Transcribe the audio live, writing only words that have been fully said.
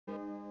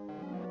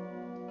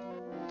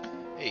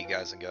Hey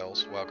guys and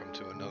gals, welcome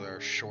to another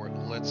short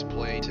Let's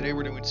Play. Today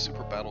we're doing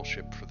Super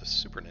Battleship for the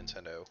Super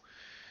Nintendo.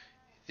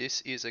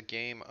 This is a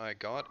game I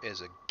got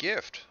as a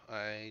gift.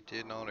 I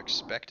did not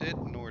expect it,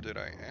 nor did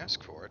I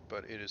ask for it,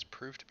 but it has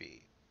proved to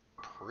be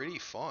pretty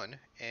fun,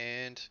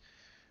 and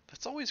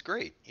that's always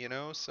great, you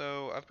know?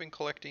 So I've been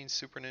collecting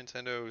Super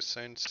Nintendo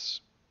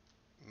since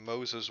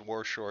Moses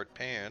wore short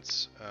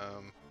pants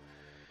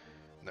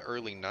in the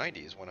early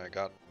 90s when I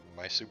got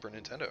my Super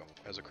Nintendo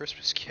as a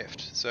Christmas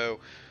gift. So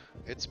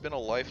it's been a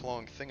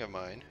lifelong thing of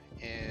mine,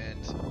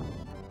 and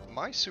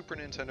my Super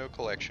Nintendo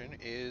collection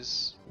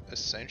is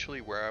essentially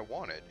where I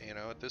want it. You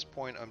know, at this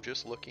point, I'm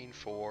just looking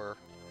for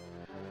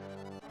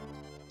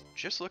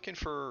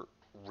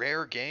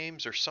rare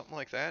games or something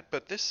like that.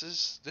 But this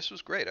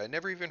was great. I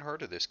never even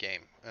heard of this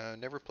game.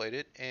 Never played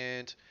it,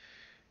 and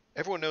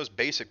everyone knows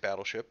basic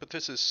Battleship, but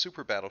this is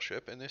Super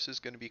Battleship, and this is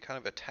going to be kind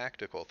of a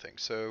tactical thing.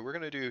 So we're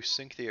going to do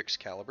Sink the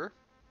Excalibur.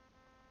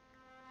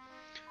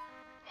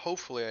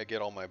 Hopefully I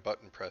get all my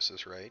button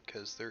presses right,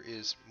 because there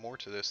is more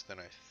to this than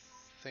I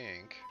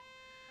think.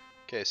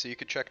 Okay, so you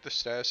can check the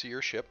status of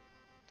your ship.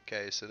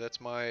 Okay, so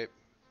that's my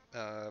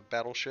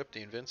battleship,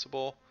 the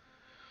Invincible.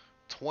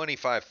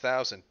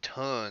 25,000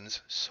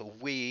 tons,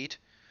 sweet.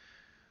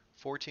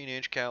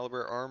 14-inch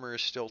caliber, armor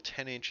is still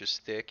 10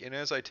 inches thick, and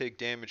as I take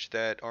damage,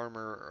 that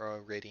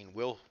armor rating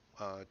will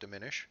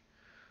diminish.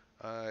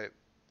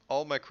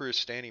 All my crew is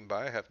standing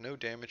by. I have no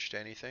damage to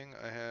anything.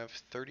 I have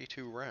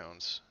 32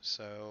 rounds,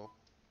 so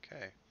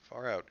okay,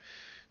 far out.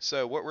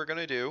 So what we're going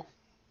to do,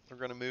 we're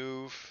going to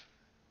move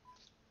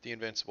the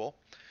Invincible.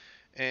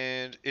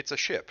 And it's a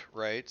ship,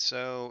 right?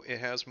 So it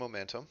has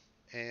momentum,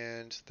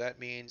 and that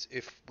means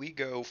if we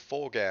go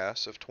full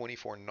gas of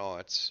 24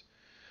 knots,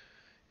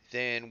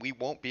 then we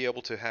won't be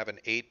able to have an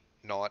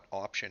 8-knot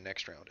option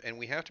next round. And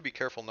we have to be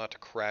careful not to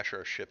crash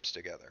our ships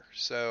together.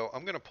 So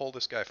I'm going to pull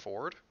this guy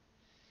forward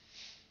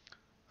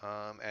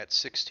at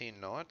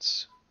 16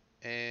 knots.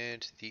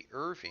 And the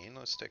Irving,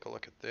 let's take a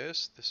look at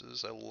this. This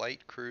is a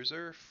light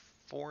cruiser,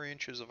 4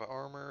 inches of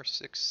armor,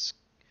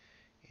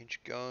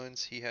 6-inch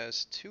guns. He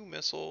has 2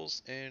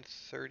 missiles and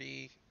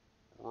 30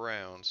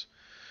 rounds.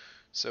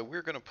 So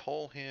we're going to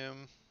pull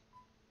him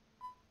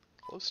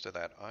close to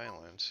that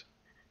island.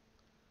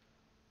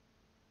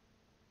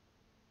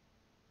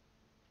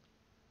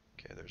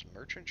 Okay, there's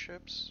merchant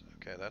ships.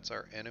 Okay, that's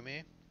our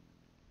enemy.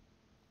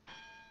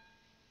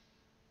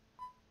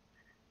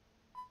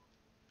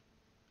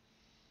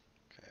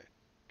 Okay,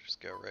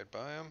 just go right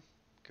by him.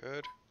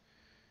 Good.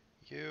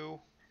 You.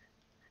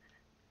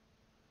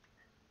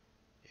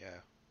 Yeah.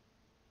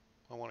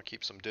 I want to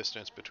keep some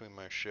distance between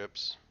my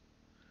ships.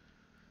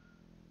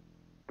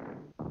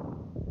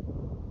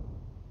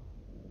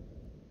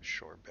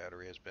 Shore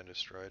battery has been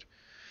destroyed.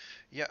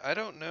 Yeah, I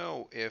don't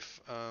know if,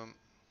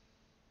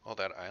 oh,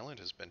 that island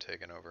has been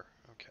taken over.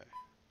 Okay.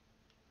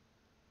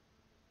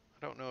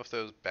 I don't know if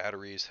those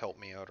batteries help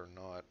me out or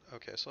not.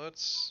 Okay, so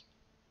let's...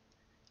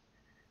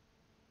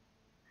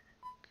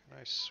 Can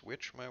I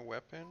switch my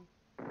weapon?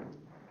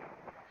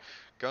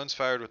 Guns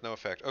fired with no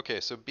effect. Okay,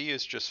 so B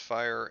is just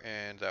fire,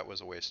 and that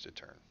was a wasted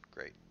turn.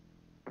 Great.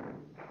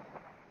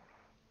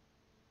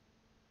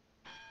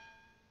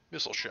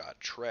 Missile shot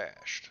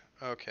trashed.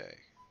 Okay.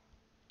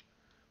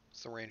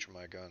 What's the range of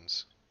my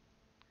guns?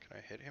 Can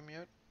I hit him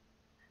yet?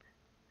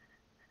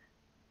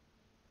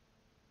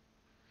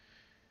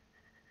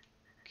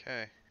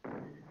 Okay.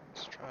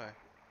 Let's try.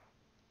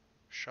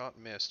 Shot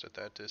missed at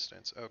that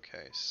distance.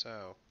 Okay,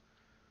 so...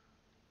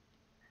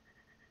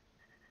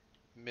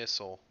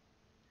 Missile.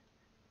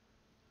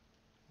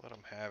 Let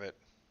him have it.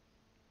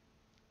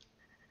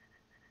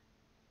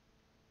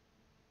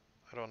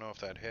 I don't know if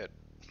that hit.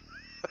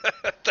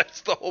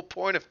 That's the whole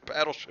point of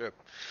Battleship.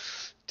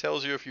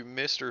 Tells you if you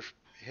missed or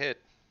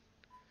hit.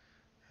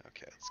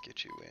 Okay, let's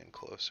get you in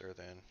closer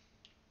then.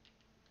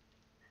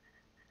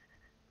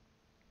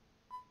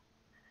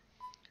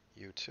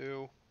 You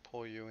too.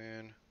 Pull you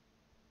in.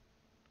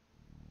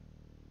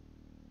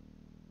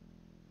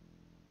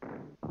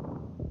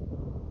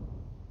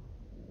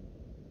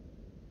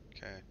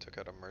 Okay, took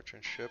out a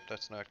merchant ship.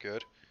 That's not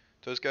good.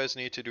 Those guys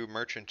need to do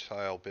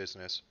mercantile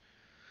business.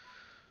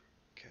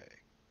 Okay.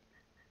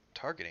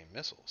 Targeting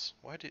missiles.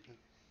 Why didn't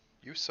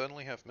you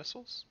suddenly have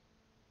missiles?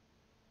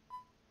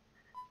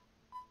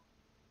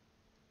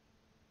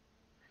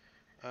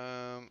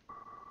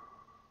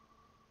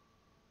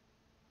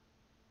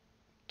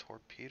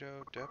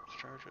 Torpedo depth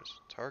charges.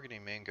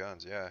 Targeting main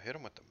guns. Yeah, hit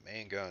them with the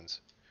main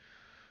guns.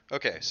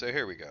 Okay, so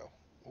here we go.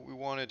 What we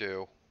want to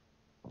do,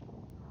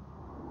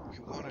 we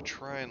want to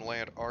try and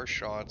land our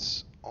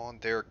shots on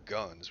their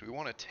guns. We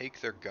want to take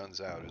their guns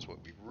out is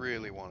what we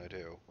really want to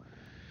do.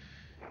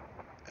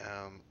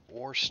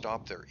 Or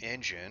stop their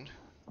engine.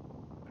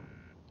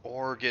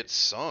 Or get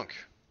sunk.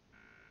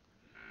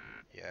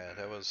 Yeah,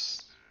 that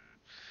was...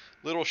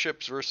 Little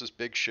ships versus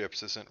big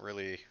ships isn't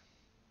really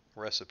a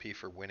recipe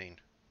for winning.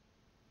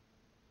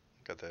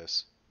 Look at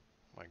this.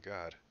 Oh my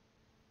god.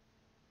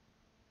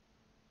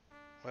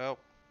 Well,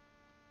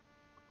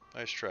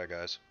 nice try,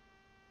 guys.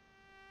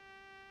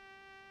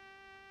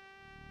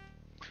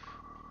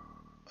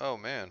 Oh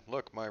man,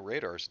 look, my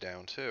radar's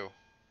down too.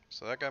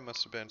 So that guy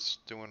must have been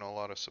doing a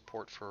lot of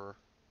support for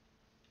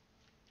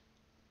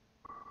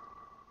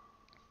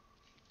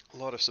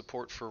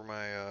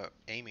my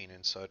aiming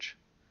and such.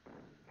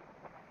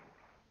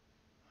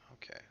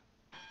 Okay,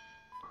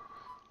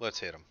 let's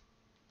hit him.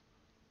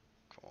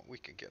 Come on, we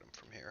can get him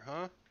from here,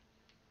 huh?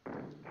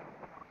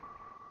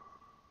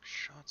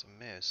 Shots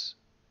a miss.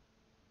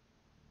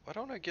 Why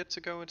don't I get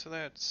to go into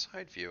that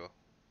side view?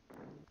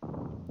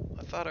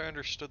 I thought I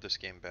understood this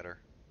game better.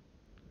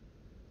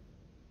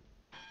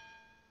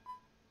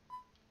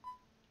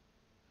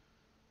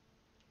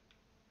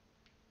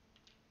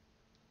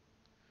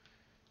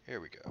 Here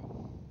we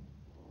go.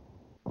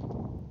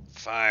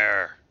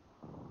 Fire!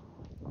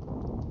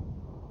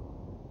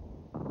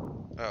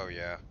 Oh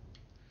yeah.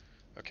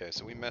 Okay,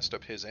 so we messed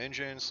up his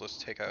engines. Let's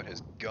take out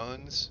his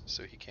guns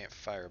so he can't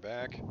fire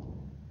back.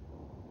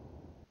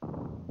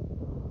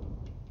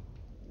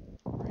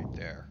 Right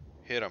there.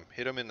 Hit him.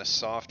 Hit him in the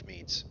soft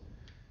meats.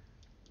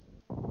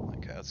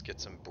 Okay, let's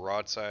get some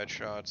broadside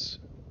shots.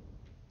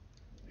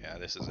 Yeah,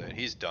 this is it.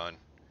 He's done.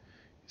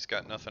 He's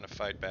got nothing to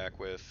fight back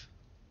with.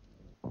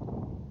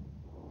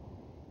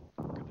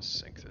 I'm gonna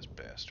sink this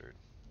bastard.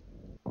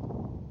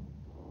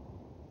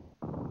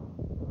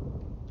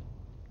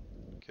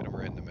 Get him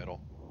right in the middle.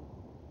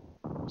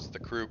 It's the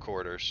crew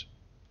quarters.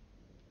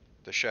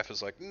 The chef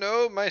is like,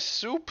 no, my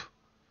soup!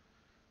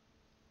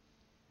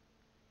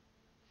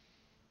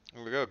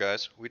 Here we go,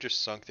 guys. We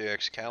just sunk the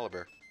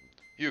Excalibur.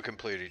 You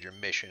completed your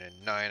mission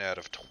in 9 out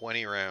of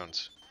 20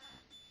 rounds.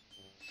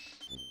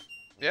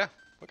 Yeah,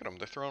 look at them.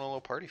 They're throwing a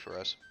little party for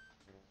us.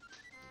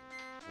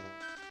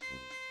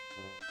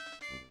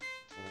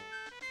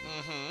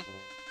 Mm-hmm.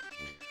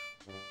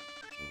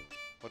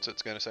 What's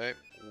it gonna say?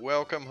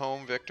 Welcome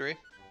home, victory.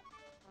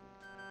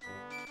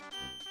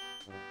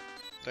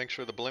 Thanks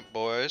for the blimp,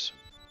 boys.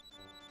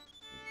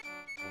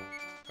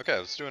 Okay,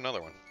 let's do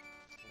another one.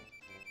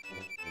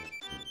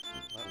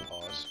 Not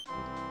pause.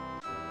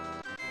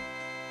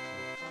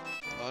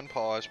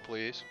 Unpause,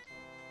 please.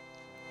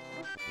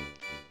 I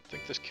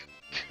think this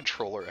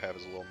controller I have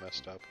is a little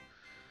messed up.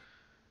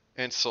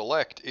 And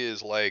select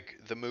is like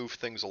the move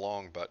things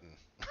along button.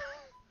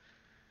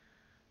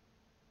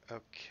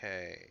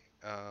 Okay,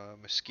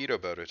 mosquito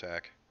boat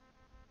attack.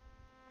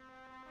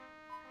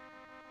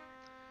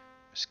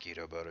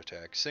 Mosquito boat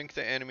attack. Sink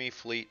the enemy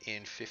fleet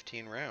in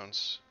 15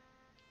 rounds.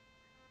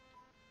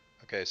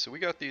 Okay, so we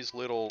got these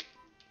little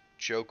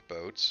joke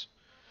boats.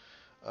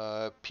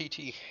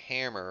 PT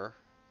Hammer,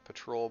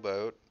 patrol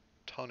boat,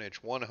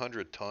 tonnage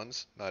 100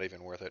 tons, not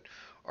even worth it.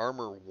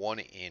 Armor 1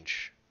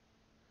 inch.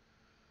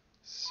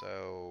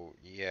 So,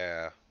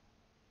 yeah.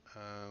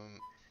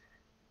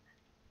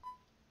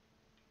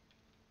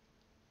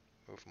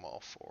 Move them all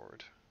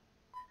forward.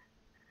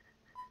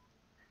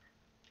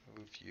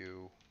 Move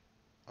you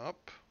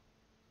up.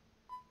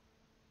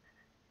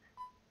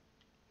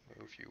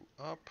 Move you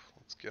up.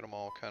 Let's get them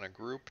all kind of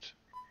grouped.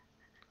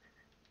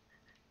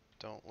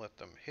 Don't let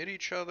them hit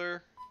each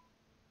other.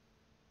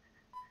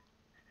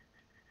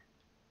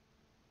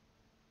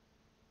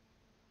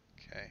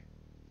 Okay.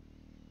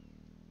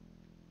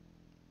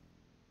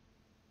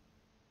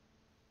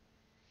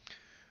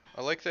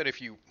 I like that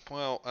if you,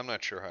 well, I'm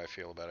not sure how I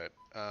feel about it.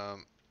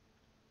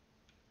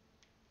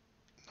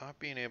 Not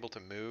being able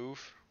to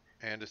move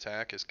and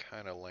attack is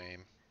kind of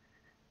lame.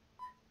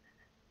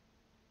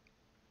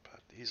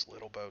 But these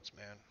little boats,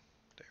 man,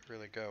 they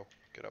really go.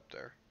 Get up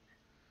there.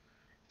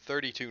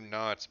 32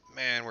 knots.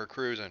 Man, we're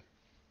cruising.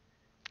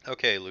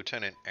 Okay,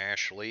 Lieutenant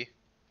Ashley.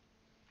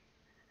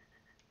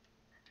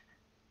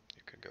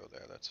 You can go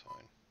there, that's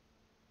fine.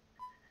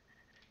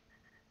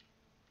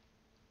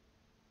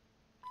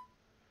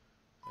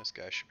 This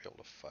guy should be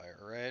able to fire,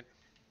 right?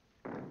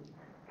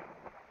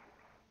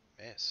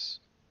 Miss.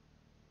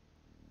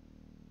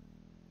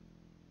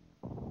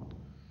 Go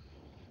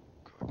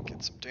ahead and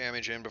get some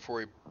damage in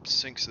before he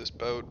sinks this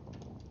boat.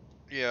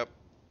 Yep.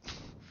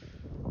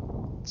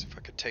 Let's see if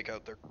I could take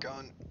out their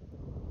gun.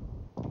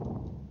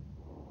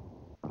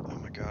 Oh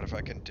my god, if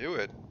I can do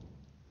it.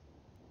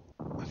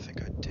 I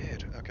think I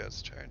did. Okay,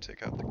 let's try and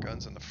take out the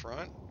guns in the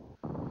front.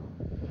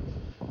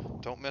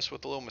 Don't mess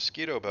with the little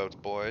mosquito boats,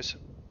 boys.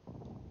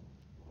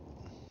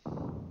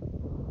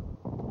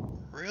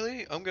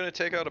 Really? I'm gonna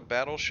take out a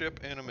battleship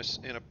and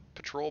a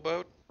patrol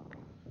boat?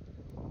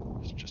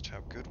 That's just how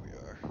good we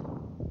are.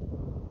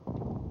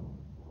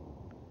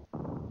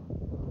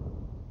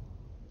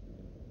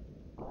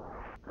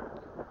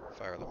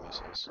 Fire the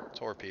missiles.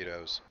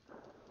 Torpedoes.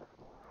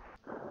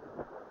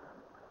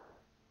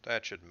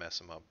 That should mess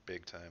them up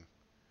big time.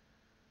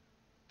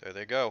 There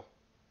they go.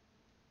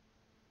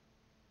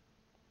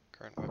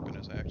 Current weapon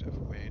is active.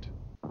 Wait.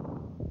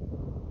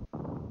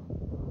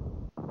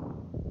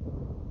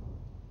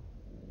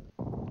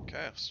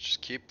 Okay, let's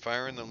just keep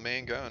firing the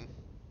main gun.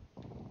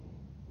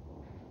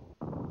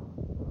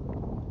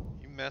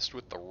 You messed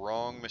with the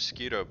wrong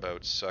mosquito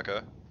boat,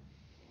 sucker.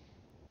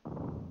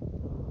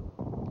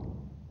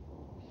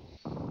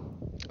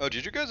 Oh,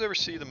 did you guys ever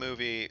see the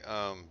movie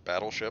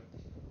Battleship?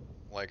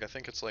 Like, I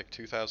think it's like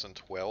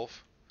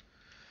 2012.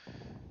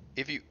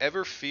 If you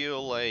ever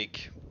feel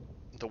like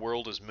the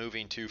world is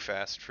moving too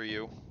fast for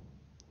you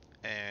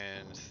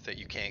and that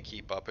you can't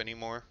keep up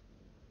anymore,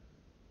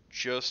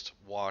 just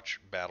watch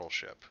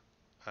Battleship.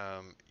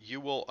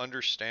 You will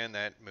understand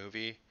that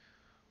movie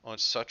on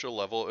such a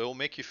level, it will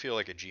make you feel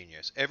like a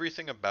genius.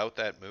 Everything about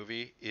that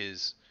movie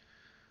is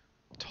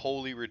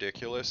totally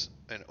ridiculous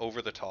and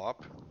over the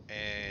top,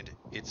 and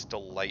it's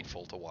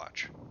delightful to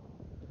watch.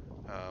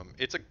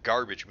 It's a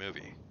garbage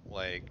movie.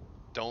 Like,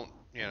 don't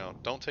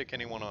take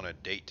anyone on a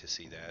date to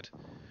see that.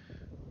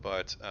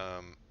 But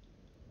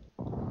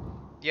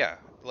yeah,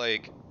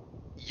 like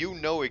you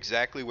know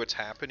exactly what's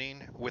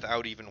happening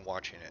without even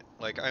watching it.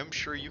 Like, I'm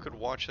sure you could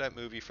watch that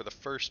movie for the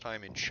first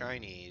time in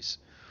Chinese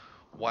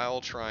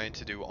while trying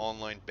to do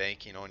online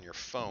banking on your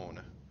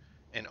phone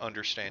and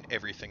understand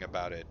everything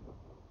about it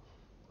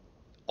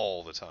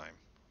all the time.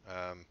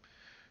 Um,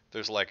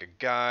 there's like a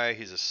guy,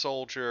 he's a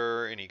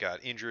soldier, and he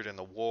got injured in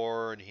the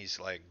war, and he's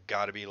like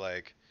got to be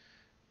like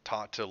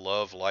taught to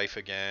love life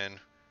again.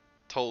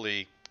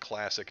 Totally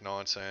classic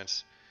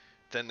nonsense.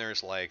 Then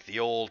there's like the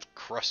old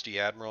crusty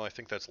admiral, I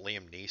think that's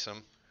Liam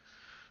Neeson,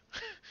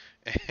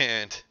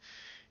 and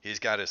he's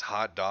got his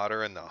hot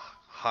daughter and the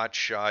hot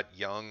shot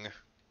young.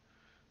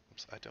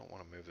 Oops, I don't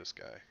want to move this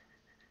guy.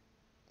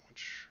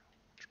 Which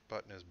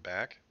button is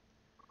back?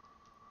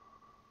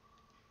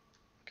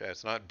 Okay,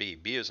 it's not B.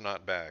 B is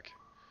not back.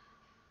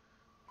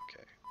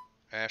 Okay,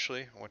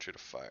 Ashley, I want you to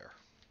fire.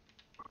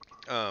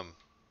 Um,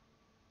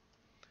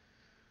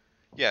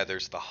 yeah,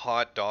 there's the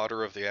hot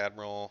daughter of the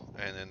admiral,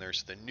 and then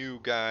there's the new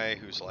guy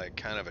who's like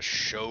kind of a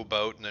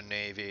showboat in the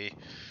navy.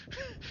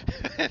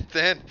 And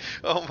then,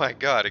 oh my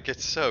god, it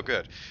gets so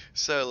good.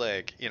 So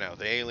like,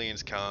 the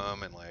aliens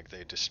come and like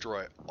they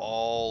destroy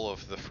all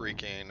of the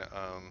freaking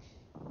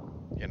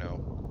you know,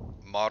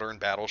 modern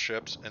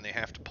battleships, and they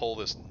have to pull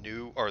this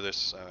new or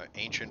this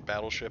ancient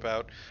battleship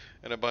out,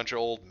 and a bunch of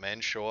old men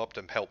show up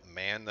to help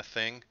man the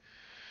thing.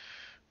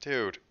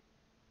 Dude,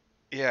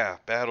 yeah,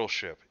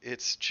 Battleship.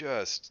 It's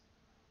just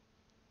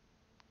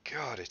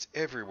God, it's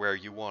everywhere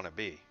you want to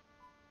be.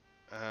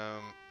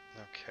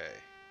 Okay.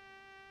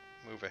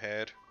 Move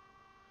ahead.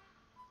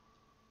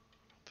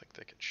 I don't think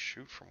they can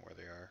shoot from where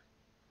they are.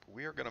 But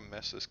we are going to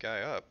mess this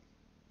guy up.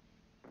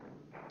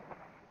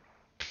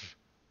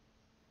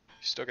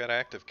 You still got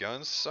active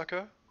guns,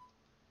 sucker?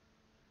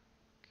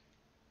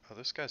 Oh,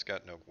 this guy's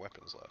got no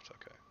weapons left.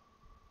 Okay.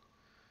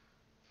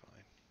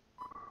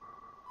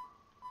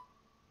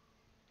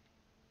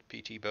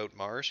 Fine. PT boat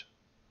Mars.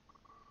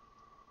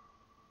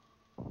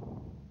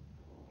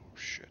 Oh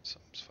shit,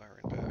 something's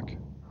firing back.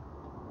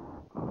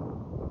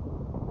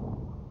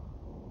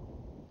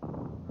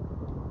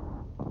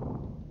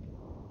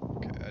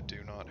 Okay, I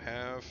do not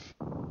have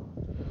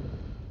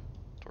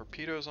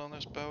torpedoes on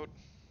this boat.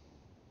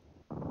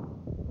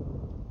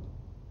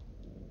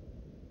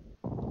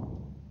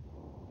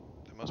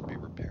 They must be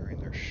repairing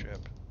their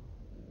ship.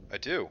 I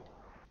do.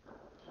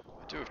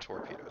 I do have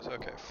torpedoes.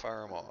 Okay,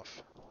 fire them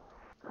off.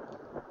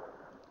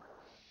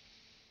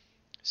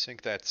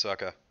 Sink that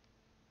sucker.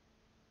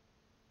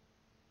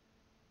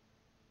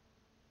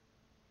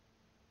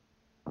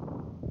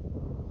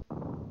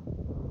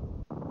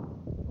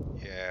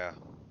 Yeah.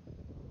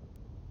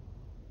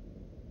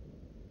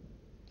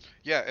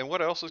 Yeah, and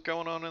what else is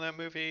going on in that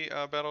movie,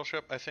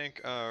 Battleship? I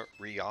think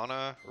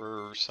Rihanna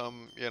or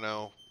some,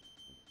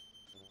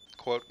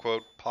 quote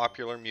quote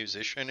popular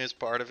musician is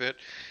part of it,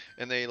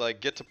 and they like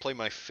get to play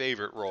my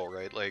favorite role,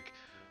 right? Like,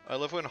 I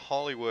love when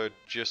Hollywood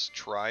just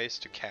tries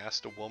to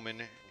cast a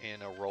woman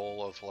in a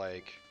role of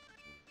like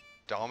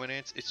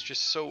dominance. It's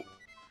just so.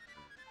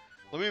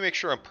 Let me make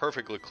sure I'm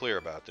perfectly clear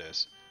about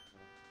this.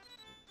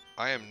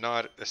 I am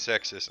not a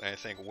sexist, and I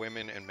think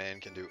women and men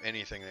can do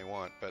anything they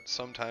want. But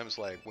sometimes,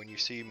 like when you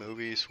see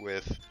movies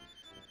with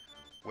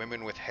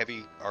women with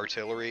heavy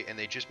artillery, and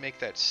they just make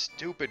that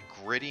stupid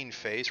gritting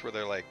face where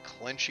they're like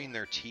clenching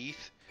their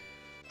teeth.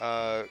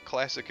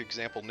 Classic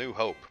example, New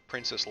Hope,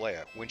 Princess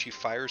Leia. When she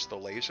fires the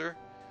laser,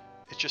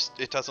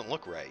 it doesn't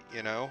look right,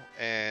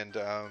 And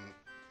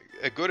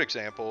a good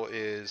example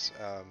is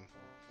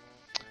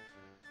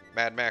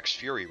Mad Max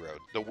Fury Road.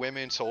 The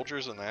women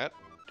soldiers in that,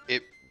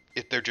 it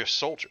they're just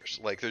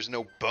soldiers. Like there's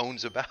no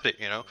bones about it,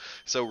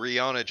 So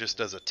Rihanna just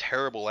does a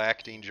terrible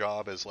acting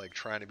job as like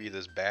trying to be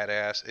this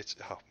badass. It's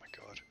oh my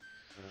god.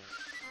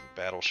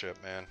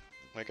 Battleship, man.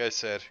 Like I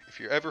said, if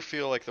you ever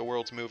feel like the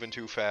world's moving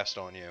too fast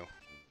on you,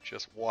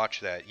 just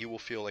watch that. You will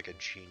feel like a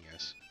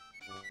genius.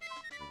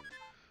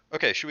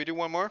 Okay, should we do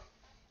one more?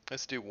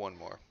 Let's do one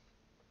more.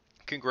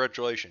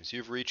 Congratulations,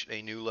 you've reached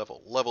a new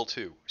level. Level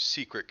 2,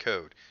 secret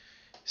code.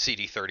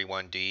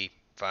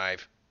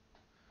 CD31D5.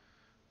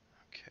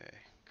 Okay,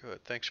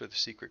 good. Thanks for the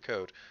secret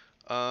code.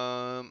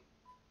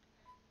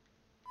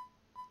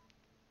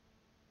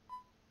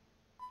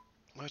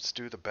 Let's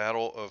do the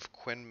Battle of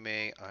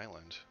Quinmay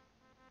Island.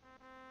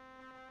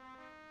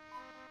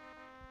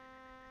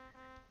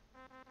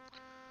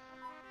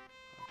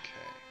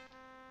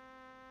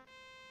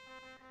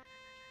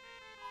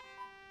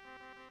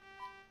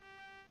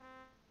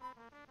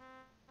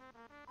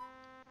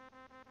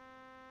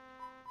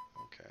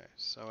 Okay. Okay,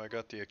 so I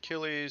got the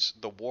Achilles,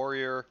 the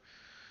Warrior,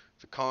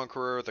 the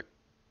Conqueror, the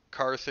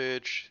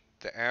Carthage,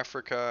 the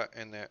Africa,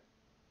 and the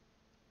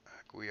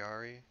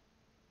Aguiari.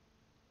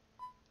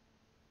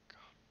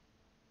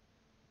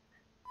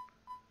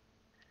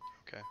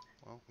 Okay,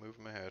 well, move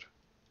them ahead.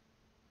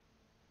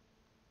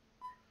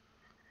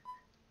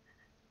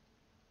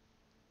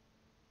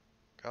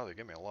 God, they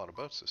give me a lot of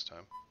boats this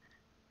time.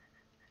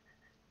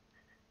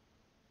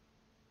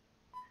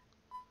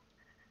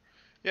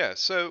 Yeah,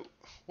 so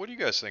what do you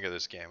guys think of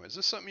this game? Is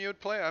this something you would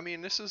play? I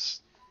mean,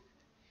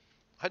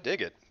 I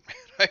dig it.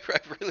 I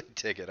really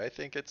dig it. I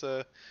think I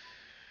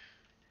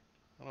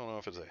don't know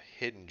if it's a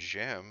hidden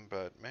gem,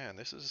 but man,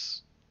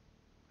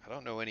 I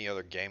don't know any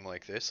other game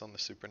like this on the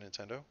Super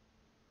Nintendo.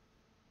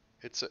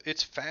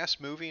 It's fast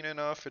moving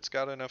enough. It's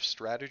got enough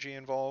strategy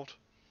involved.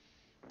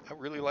 I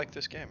really like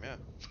this game. Yeah.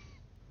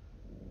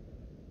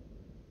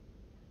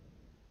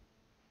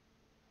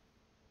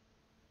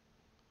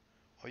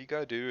 All you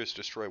gotta do is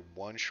destroy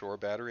one shore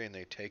battery and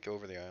they take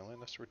over the island.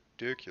 That's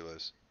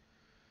ridiculous.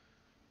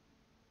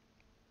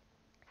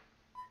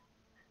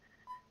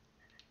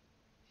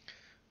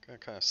 Gonna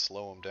kind of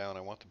slow them down. I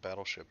want the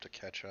battleship to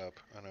catch up,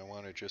 and I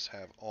want to just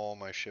have all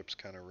my ships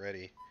kind of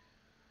ready.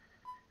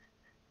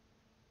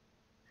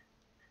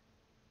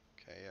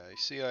 Okay, yeah, you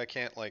see I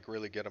can't like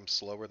really get them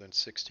slower than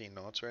 16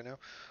 knots right now.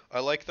 I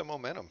like the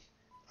momentum.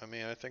 I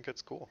mean, I think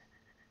it's cool.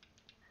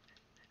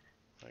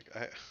 Like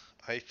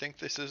I think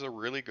this is a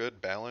really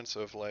good balance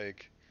of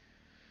like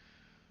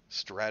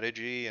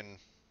strategy and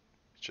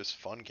just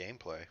fun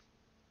gameplay.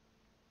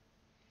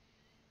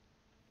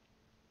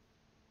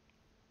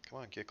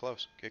 Come on, get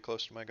close. Get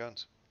close to my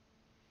guns.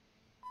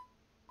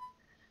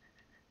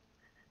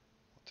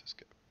 Let this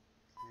get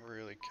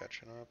really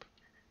catching up.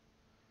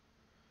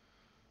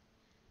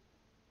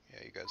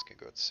 Yeah, you guys can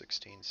go at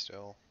 16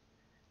 still.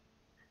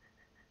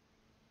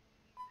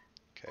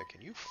 Okay,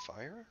 can you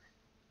fire?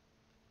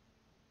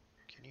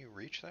 Can you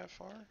reach that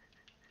far?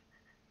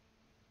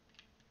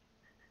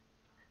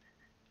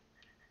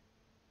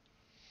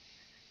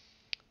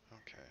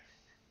 Okay.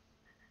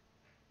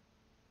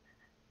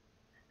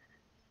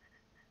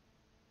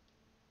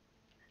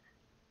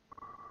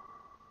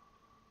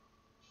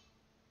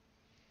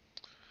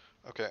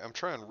 Okay, I'm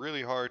trying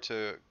really hard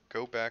to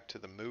go back to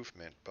the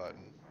movement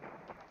button.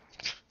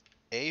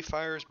 A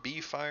fires, B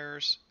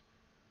fires,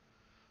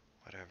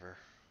 whatever.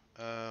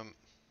 Um,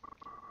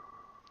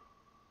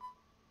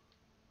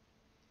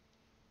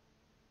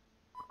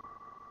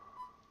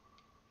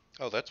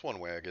 oh, that's one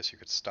way I guess you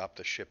could stop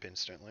the ship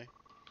instantly.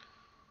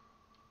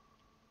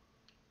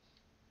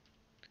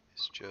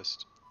 It's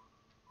just,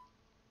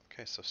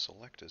 okay, so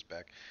select is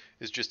back.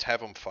 Is just have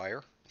them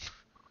fire.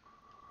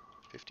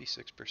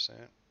 56%.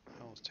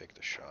 Oh, let's take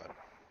the shot.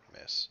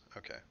 Miss.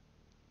 Okay.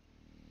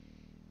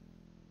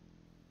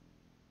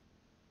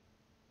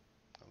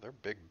 Oh, they're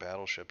big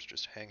battleships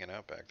just hanging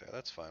out back there.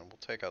 That's fine. We'll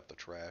take out the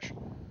trash.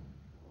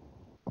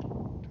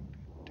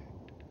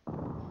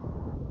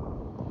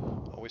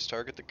 Always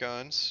target the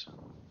guns.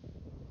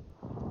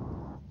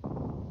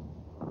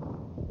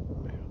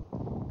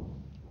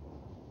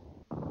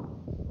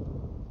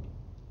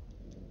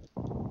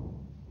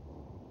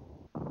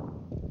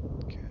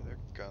 Okay, their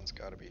guns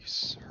gotta be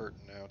hurting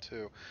now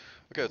too.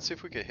 Okay, let's see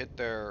if we can hit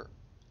their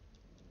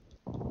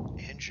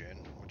engine,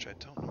 which I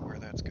don't know where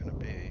that's gonna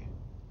be.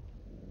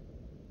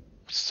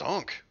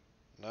 Sunk!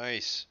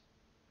 Nice.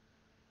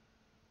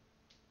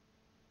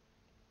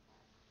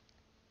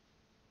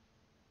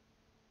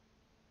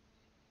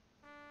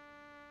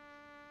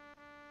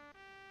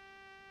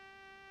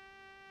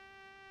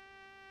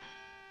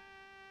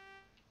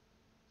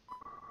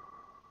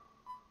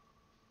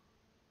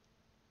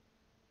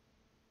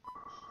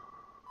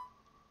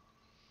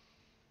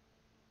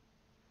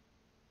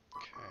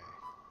 Okay.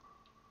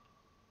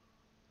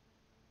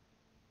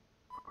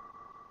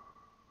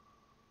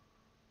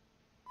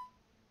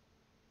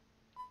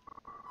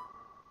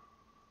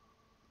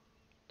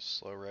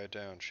 Slow right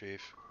down,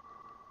 Chief.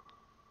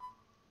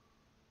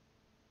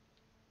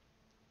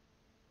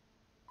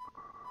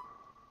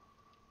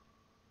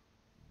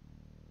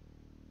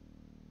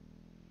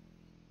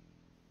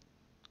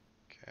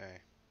 Okay.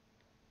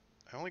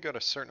 I only got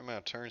a certain amount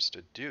of turns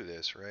to do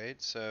this,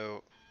 right?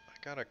 So I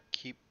gotta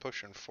keep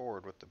pushing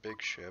forward with the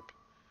big ship.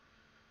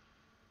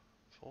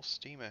 Full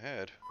steam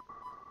ahead.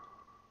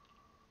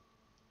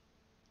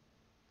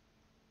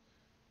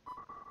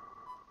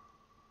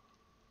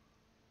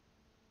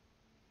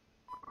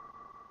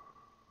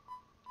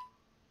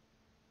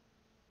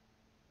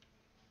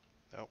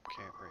 Nope,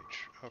 can't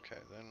reach.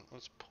 Okay, then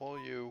let's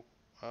pull you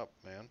up,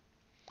 man.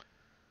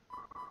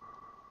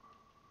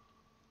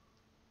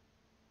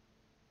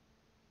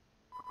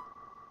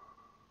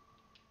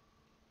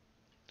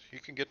 You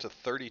can get to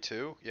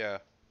 32? Yeah,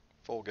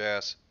 full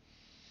gas.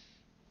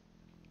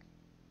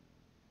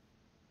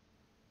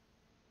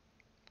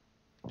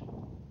 I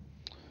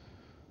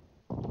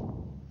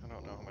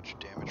don't know how much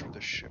damage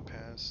this ship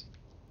has.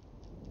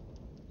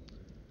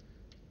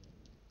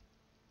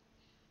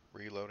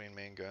 Reloading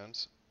main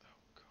guns. Oh,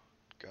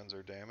 God. Guns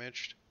are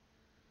damaged.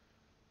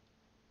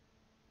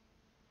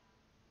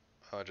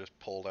 Oh, I just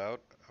pulled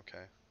out?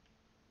 Okay.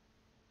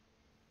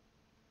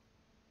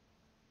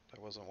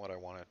 That wasn't what I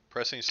wanted.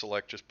 Pressing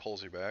select just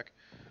pulls you back.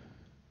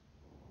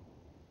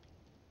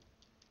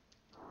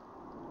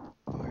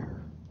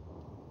 Fire.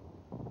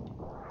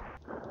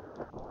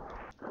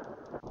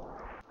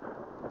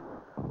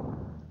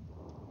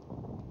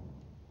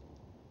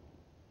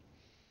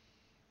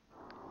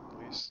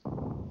 Nice.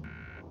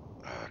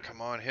 Ah,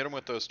 come on, hit him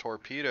with those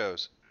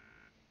torpedoes.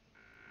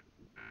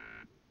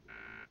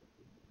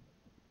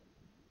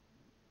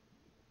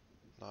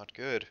 Not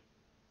good.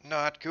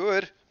 Not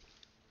good.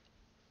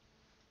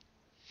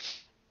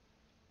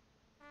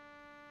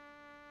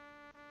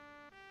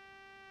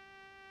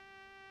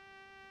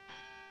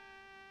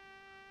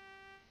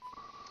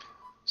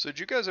 So did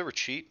you guys ever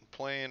cheat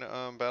playing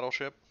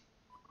Battleship?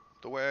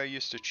 The way I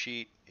used to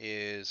cheat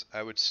is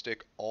I would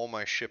stick all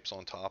my ships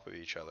on top of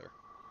each other.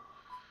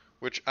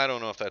 Which I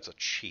don't know if that's a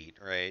cheat,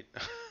 right?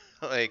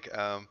 Like,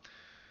 I'd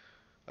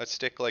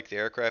stick like the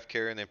aircraft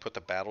carrier and then put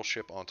the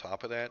battleship on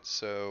top of that.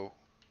 So,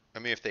 I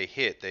mean, if they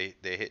hit, they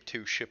hit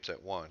two ships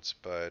at once,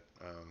 but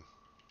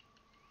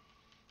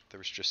there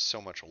was just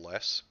so much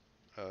less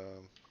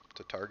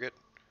to target.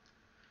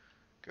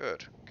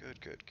 Good,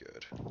 good, good,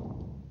 good.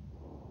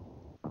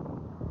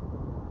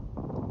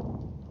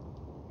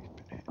 We've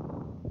been hit.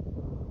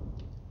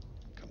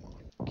 Come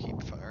on,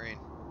 keep firing.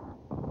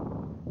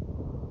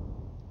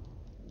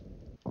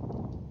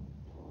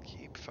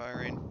 Keep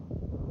firing.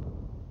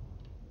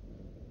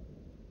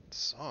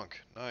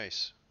 Sunk.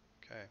 Nice.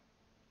 Okay.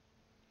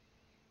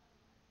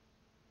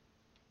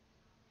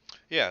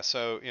 Yeah,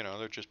 so,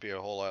 there'd just be a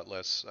whole lot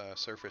less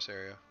surface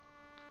area.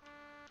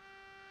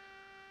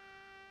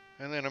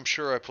 And then I'm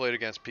sure I played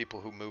against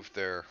people who moved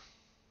their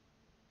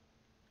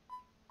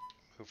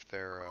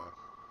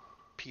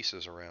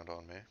pieces around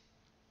on me.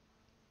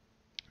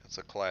 That's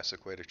a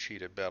classic way to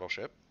cheat at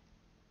Battleship.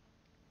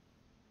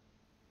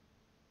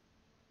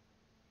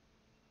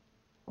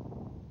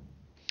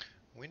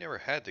 We never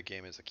had the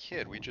game as a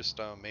kid. We just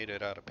made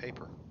it out of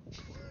paper.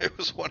 It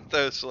was one of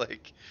those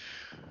like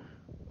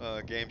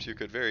games you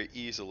could very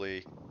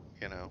easily,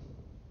 you know,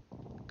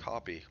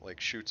 copy, like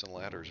Chutes and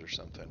Ladders or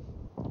something.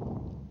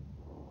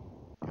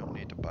 You don't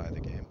need to buy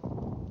the game.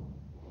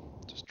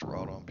 Just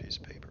draw it on a piece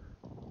of paper.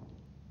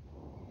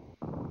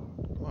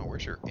 Come on,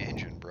 where's your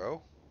engine,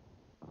 bro?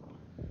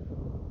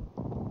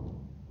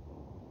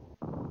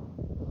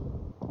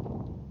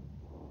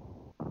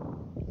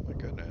 My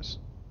goodness.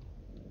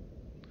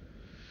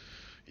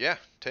 Yeah,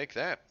 take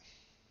that,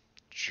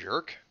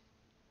 jerk.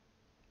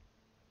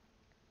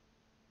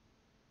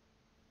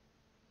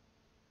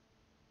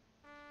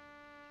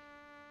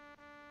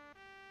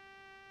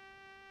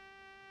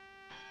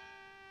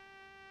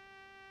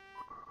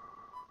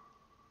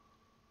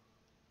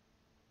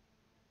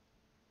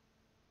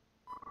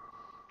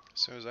 As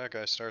soon as that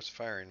guy starts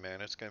firing,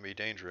 man, it's gonna be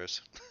dangerous.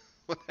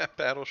 When that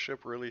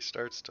battleship really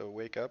starts to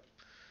wake up,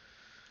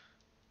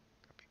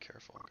 gotta be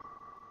careful.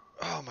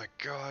 Oh my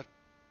god,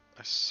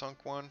 I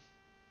sunk one.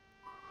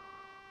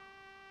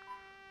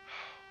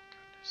 Oh,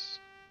 goodness.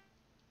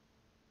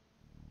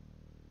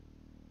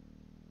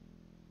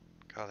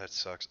 God, that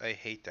sucks. I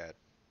hate that.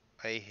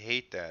 I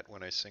hate that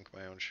when I sink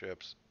my own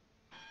ships.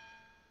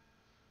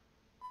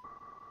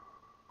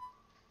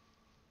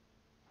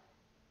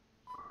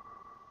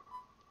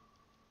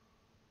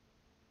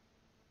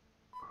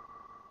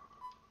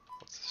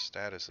 What's the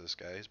status of this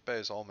guy? His bay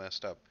is all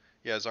messed up.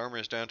 Yeah, his armor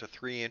is down to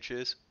 3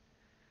 inches.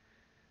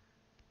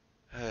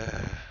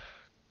 God.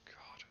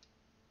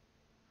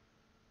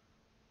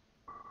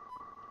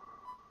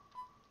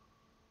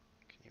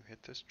 Can you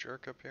hit this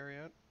jerk up here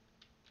yet?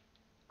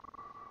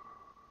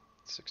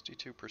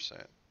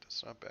 62%.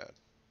 That's not bad.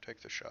 Take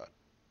the shot.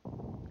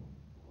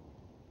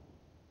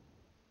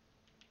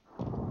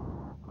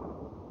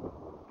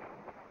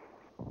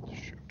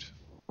 Shoot.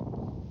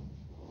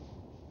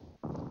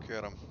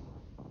 Get him.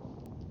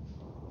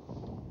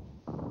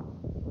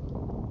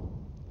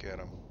 Get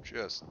him.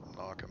 Just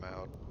knock him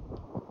out.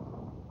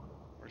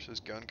 Where's his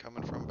gun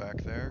coming from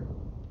back there?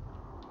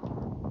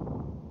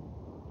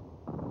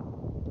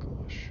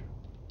 Gosh.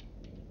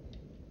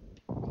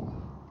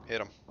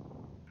 Hit him.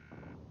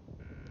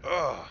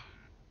 Ugh.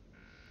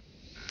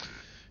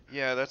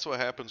 Yeah, that's what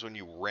happens when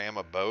you ram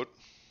a boat.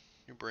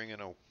 You bring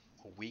in a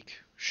weak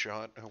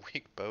shot, a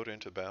weak boat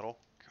into battle.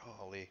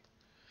 Golly.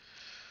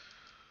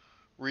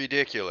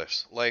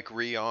 Ridiculous. Like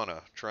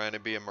Rihanna trying to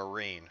be a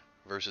Marine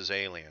versus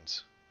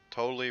aliens.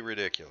 Totally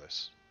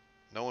ridiculous.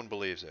 No one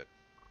believes it.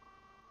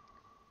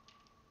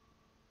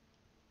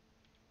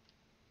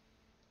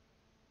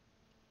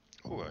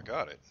 Ooh, I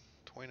got it.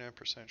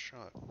 29%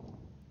 shot.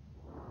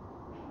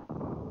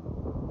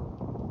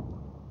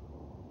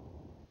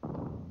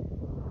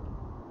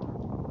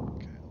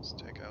 Okay, let's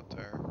take out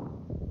their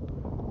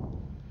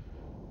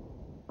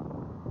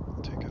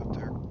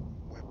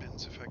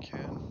weapons if I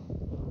can.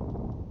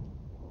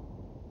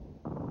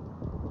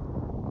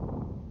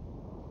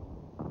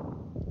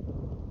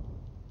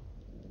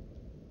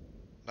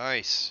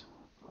 Nice.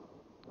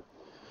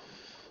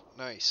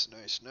 Nice,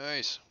 nice,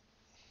 nice.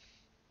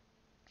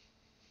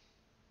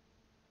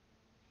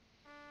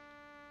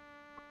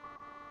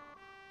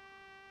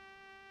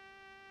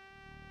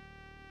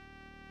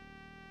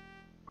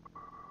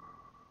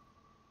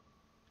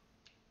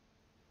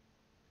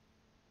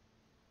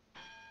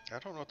 I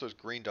don't know what those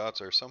green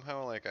dots are.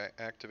 Somehow, like, I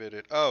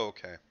activated. Oh,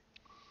 okay.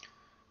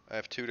 I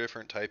have two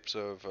different types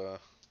of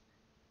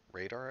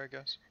radar, I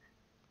guess,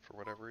 for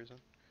whatever reason.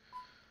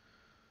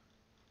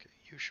 Okay,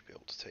 you should be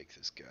able to take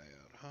this guy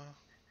out, huh?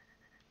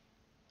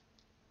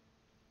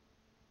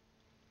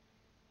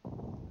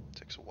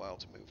 Takes a while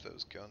to move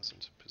those guns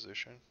into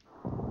position.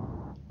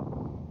 How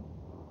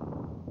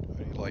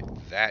do you like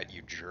that,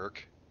 you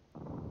jerk?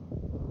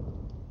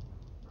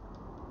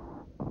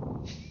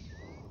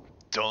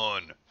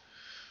 Done.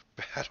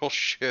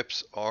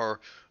 Battleships are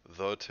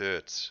the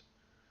tits.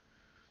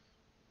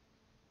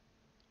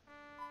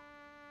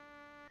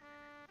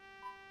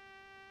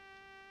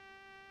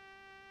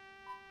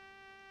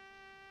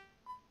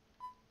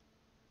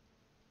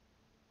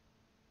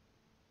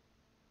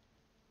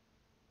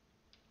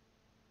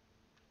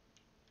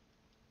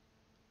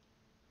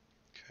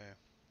 Okay.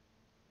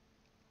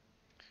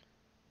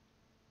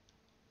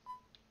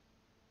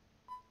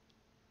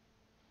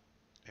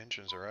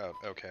 Engines are out.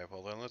 Okay,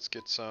 well then let's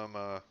get some,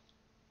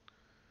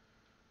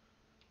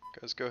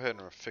 guys, go ahead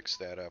and fix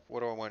that up.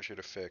 What do I want you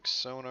to fix?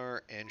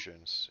 Sonar,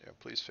 engines. Yeah,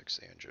 please fix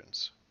the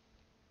engines.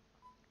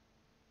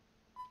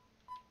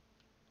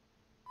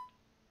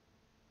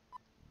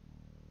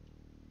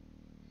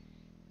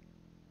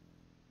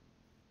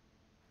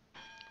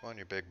 Come on,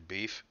 you big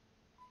beef.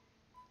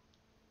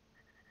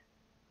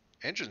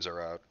 Engines are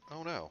out.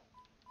 Oh no.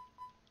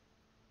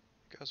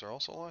 You guys are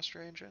also lost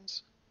your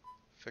engines?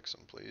 Fix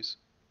them, please.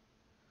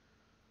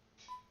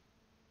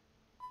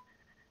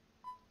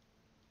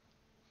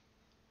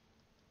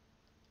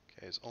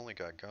 Okay, he's only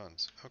got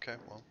guns. Okay,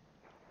 well.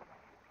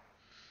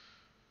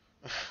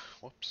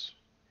 Whoops.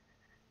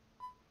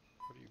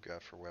 What do you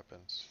got for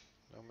weapons?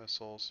 No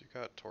missiles. You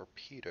got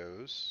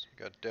torpedoes.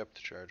 You got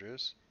depth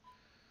charges.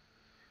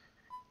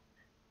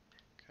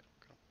 Okay,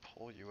 I'm gonna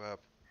pull you up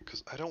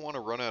because I don't want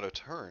to run out of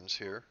turns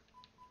here.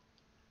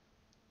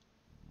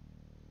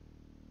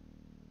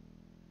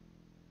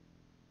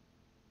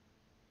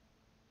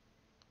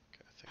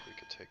 Okay, I think we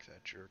could take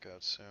that jerk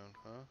out soon,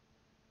 huh?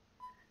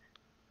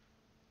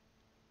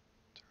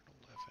 Turn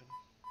 11.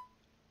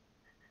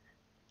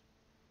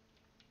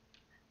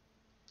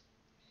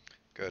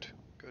 Good.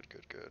 Good,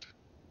 good, good.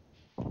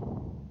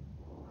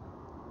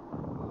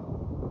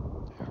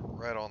 Yeah,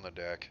 right on the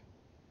deck.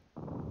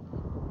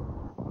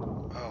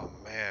 Oh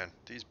man,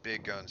 these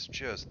big guns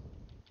just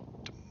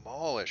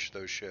demolish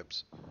those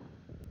ships.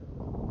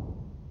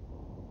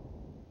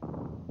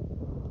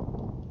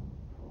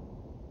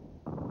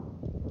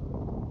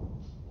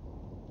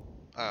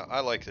 I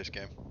like this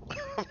game.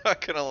 I'm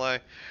not gonna lie.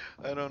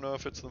 I don't know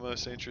if it's the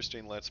most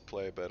interesting Let's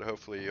Play, but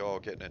hopefully you all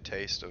getting a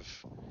taste of,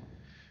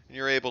 and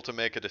you're able to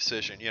make a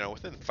decision, you know,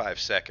 within 5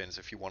 seconds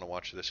if you want to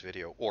watch this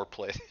video or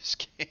play this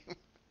game.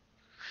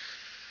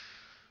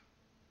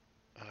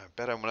 And I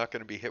bet I'm not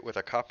going to be hit with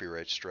a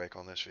copyright strike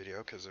on this video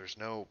because there's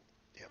no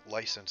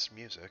licensed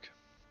music.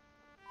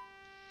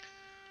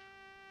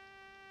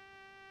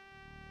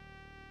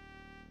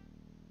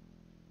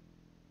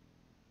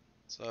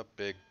 What's up,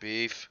 big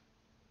beef?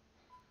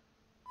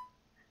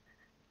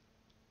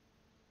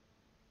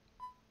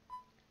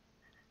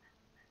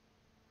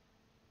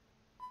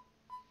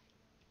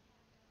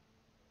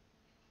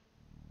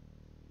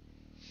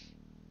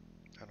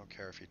 I don't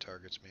care if he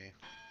targets me. At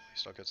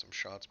least I'll get some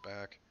shots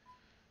back.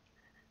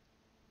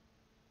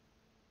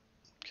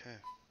 Okay.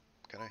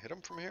 Can I hit him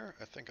from here?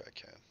 I think I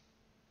can.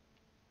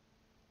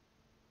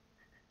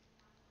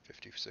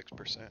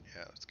 56%?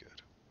 Yeah, that's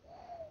good.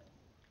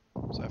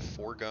 So I have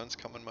 4 guns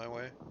coming my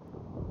way.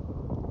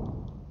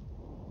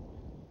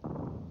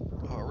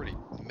 Oh, I already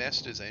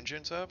messed his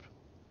engines up?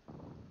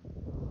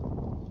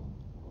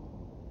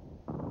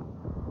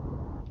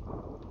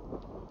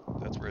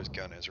 That's where his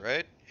gun is,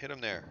 right? Hit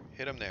him there.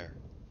 Hit him there.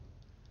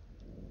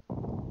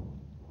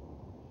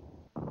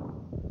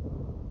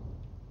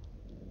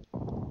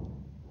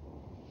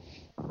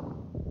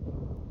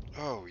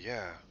 Oh,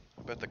 yeah.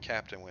 I bet the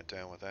captain went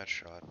down with that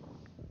shot.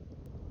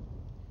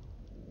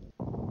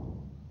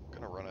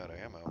 Gonna run out of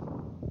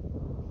ammo.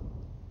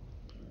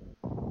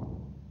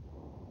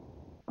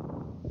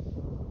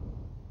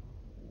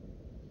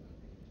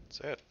 That's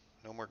it.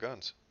 No more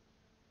guns.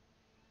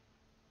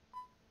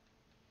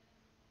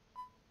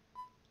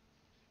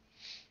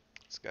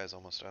 This guy's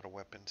almost out of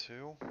weapon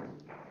too.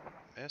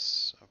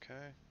 Miss.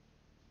 Okay.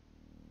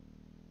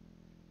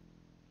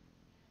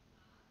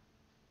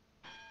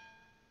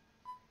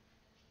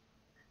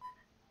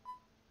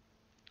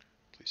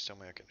 Please tell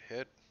me I can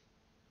hit.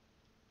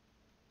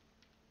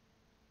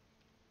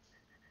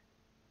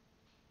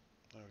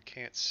 Oh, I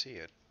can't see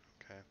it.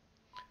 Okay.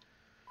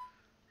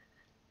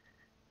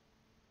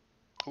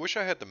 I wish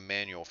I had the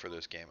manual for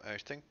this game. I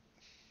think...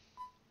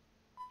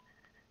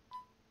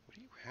 What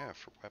do you have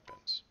for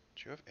weapons?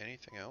 Do you have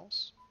anything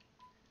else?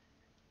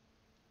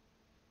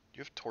 You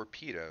have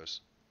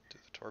torpedoes. Do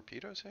the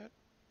torpedoes hit?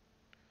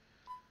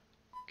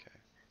 Okay.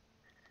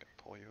 Gonna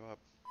pull you up.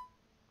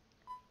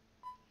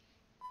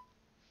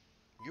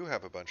 You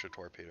have a bunch of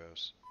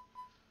torpedoes.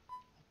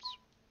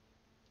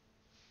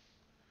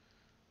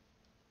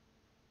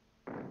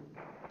 Oops.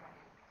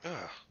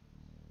 Ugh.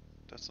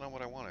 That's not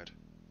what I wanted.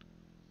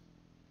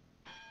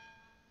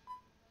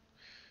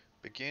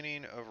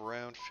 Beginning of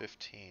round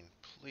 15.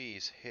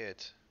 Please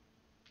hit.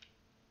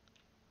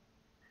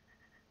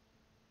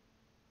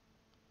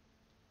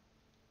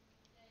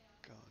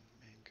 Gun,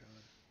 main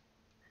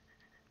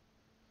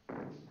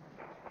gun.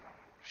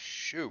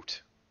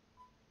 Shoot.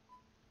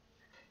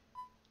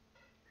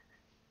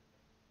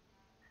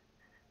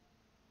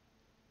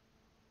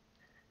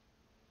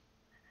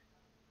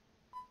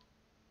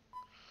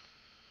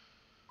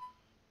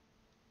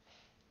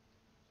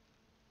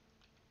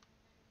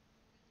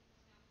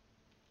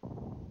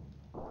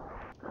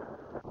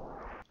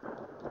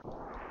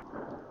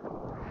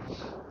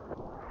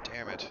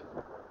 Damn it.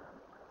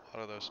 A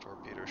lot of those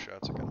torpedo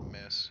shots are gonna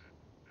miss.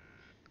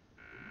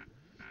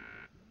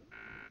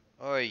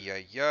 Ay,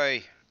 ay,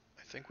 ay.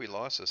 I think we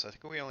lost this. I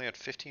think we only had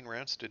 15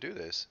 rounds to do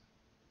this.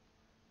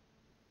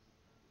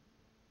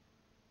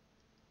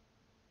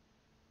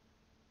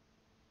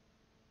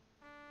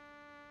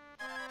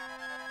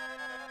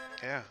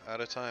 Yeah, out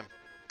of time.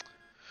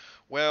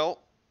 Well,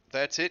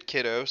 that's it,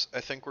 kiddos.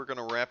 I think we're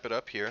gonna wrap it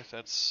up here.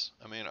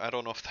 I mean, I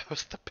don't know if that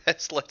was the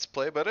best Let's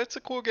Play, but it's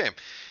a cool game.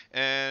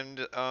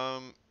 And,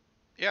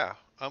 yeah,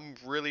 I'm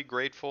really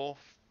grateful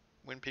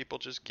when people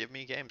just give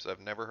me games I've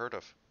never heard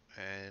of.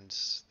 And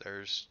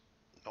there's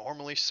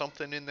normally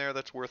something in there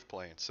that's worth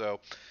playing.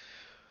 So,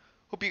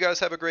 hope you guys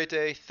have a great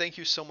day. Thank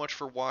you so much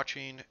for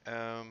watching.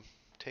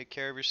 Take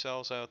care of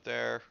yourselves out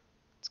there.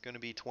 It's going to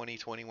be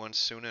 2021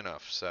 soon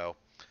enough. So,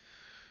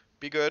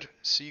 be good.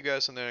 See you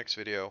guys in the next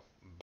video.